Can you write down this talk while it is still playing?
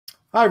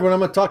Hi, everyone. I'm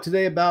going to talk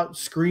today about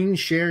screen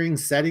sharing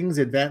settings,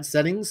 advanced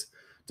settings.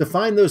 To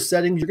find those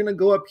settings, you're going to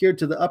go up here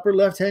to the upper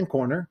left-hand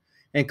corner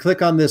and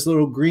click on this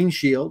little green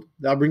shield.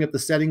 That'll bring up the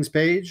settings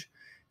page.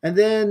 And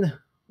then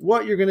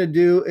what you're going to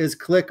do is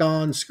click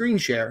on screen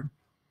share.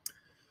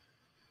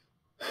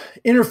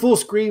 Enter full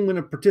screen when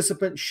a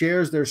participant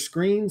shares their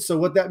screen. So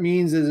what that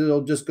means is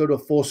it'll just go to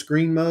full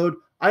screen mode.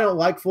 I don't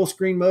like full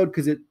screen mode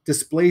because it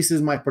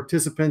displaces my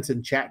participants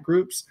in chat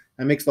groups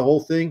and makes the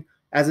whole thing.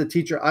 As a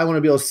teacher, I want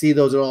to be able to see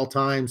those at all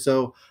times.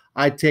 So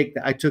I took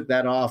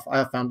that off.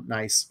 I found it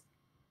nice.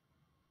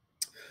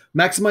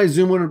 Maximize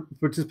zoom when a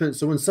participant.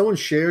 So when someone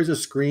shares a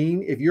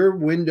screen, if your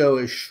window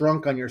is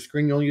shrunk on your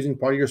screen, you're only using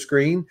part of your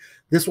screen,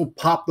 this will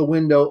pop the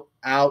window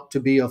out to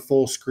be a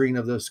full screen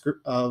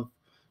of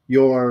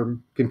your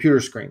computer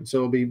screen. So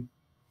it'll be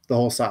the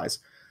whole size.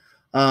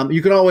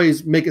 You can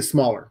always make it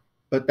smaller,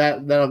 but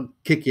that'll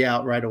kick you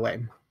out right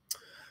away.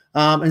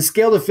 And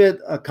scale to fit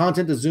a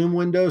content to zoom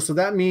window. So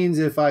that means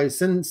if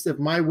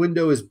my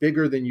window is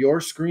bigger than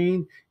your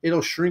screen,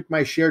 it'll shrink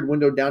my shared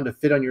window down to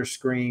fit on your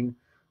screen.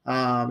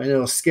 And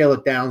it'll scale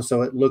it down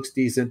so it looks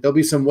decent. There'll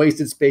be some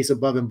wasted space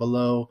above and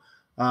below.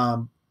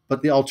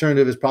 But the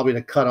alternative is probably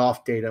to cut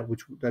off data,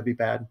 which that'd be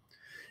bad.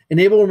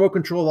 Enable remote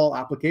control of all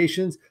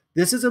applications.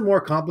 This is a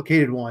more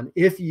complicated one.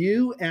 If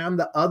you and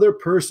the other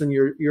person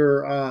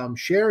you're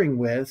sharing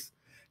with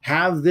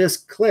have this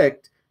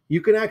clicked, you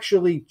can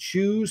actually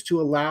choose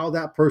to allow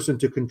that person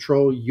to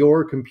control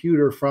your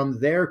computer from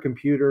their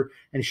computer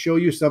and show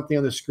you something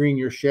on the screen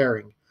you're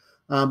sharing.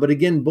 But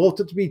again, both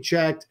have to be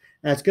checked.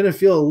 And it's going to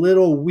feel a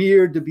little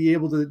weird to be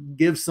able to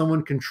give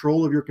someone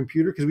control of your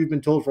computer because we've been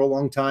told for a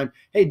long time,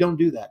 hey, don't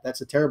do that.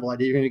 That's a terrible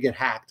idea. You're going to get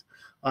hacked.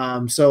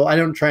 So I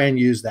don't try and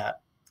use that.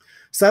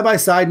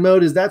 Side-by-side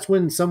mode is that's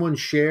when someone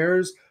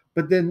shares,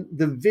 but then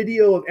the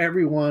video of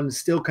everyone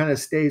still kind of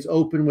stays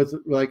open with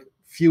like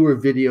fewer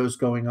videos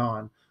going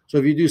on. So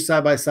if you do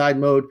side-by-side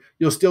mode,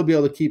 you'll still be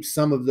able to keep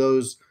some of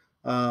those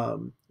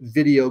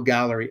video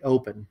gallery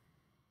open.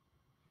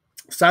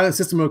 Silent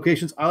system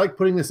notifications. I like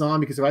putting this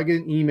on because if I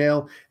get an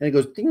email and it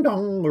goes ding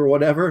dong or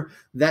whatever,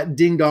 that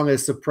ding dong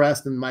is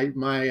suppressed and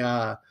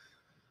my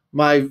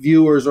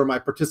viewers or my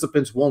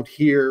participants won't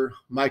hear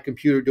my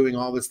computer doing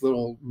all this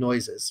little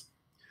noises.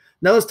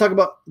 Now let's talk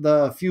about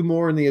the few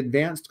more in the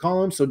advanced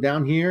column. So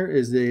down here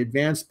is the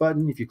advanced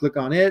button. If you click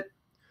on it,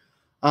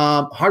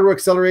 hardware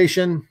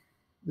acceleration.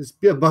 This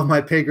is above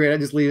my pay grade. I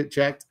just leave it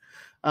checked.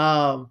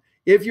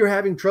 If you're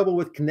having trouble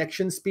with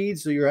connection speed,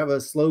 so you have a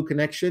slow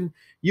connection,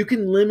 you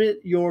can limit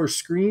your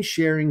screen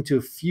sharing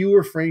to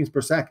fewer frames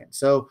per second.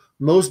 So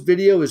most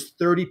video is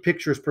 30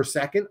 pictures per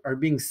second are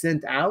being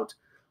sent out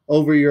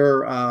over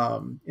your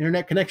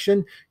internet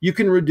connection. You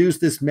can reduce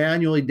this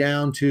manually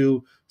down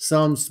to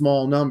some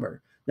small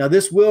number. Now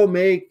this will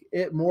make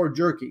it more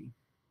jerky.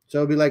 So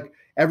it'll be like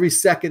every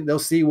second they'll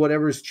see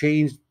whatever's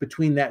changed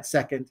between that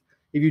second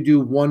if you do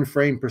 1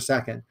 frame per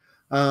second.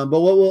 But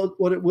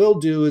what it will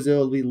do is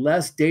it'll be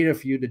less data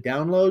for you to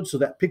download, so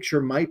that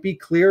picture might be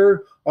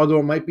clearer, although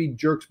it might be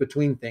jerks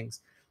between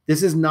things.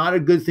 This is not a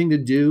good thing to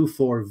do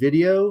for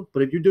video,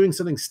 but if you're doing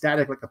something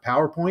static like a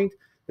PowerPoint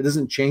that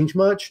doesn't change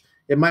much,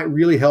 it might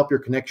really help your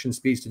connection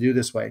speeds to do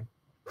this way.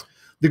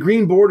 The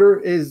green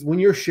border is when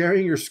you're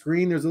sharing your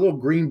screen, there's a little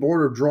green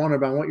border drawn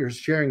around what you're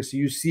sharing so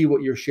you see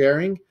what you're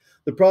sharing.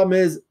 The problem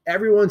is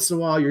every once in a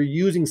while you're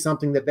using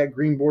something that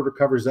green border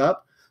covers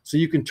up, so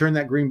you can turn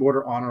that green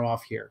border on or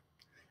off here.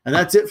 And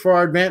that's it for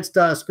our advanced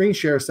screen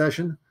share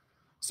session.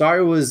 Sorry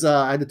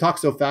I had to talk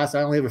so fast.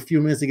 I only have a few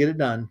minutes to get it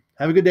done.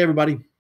 Have a good day, everybody.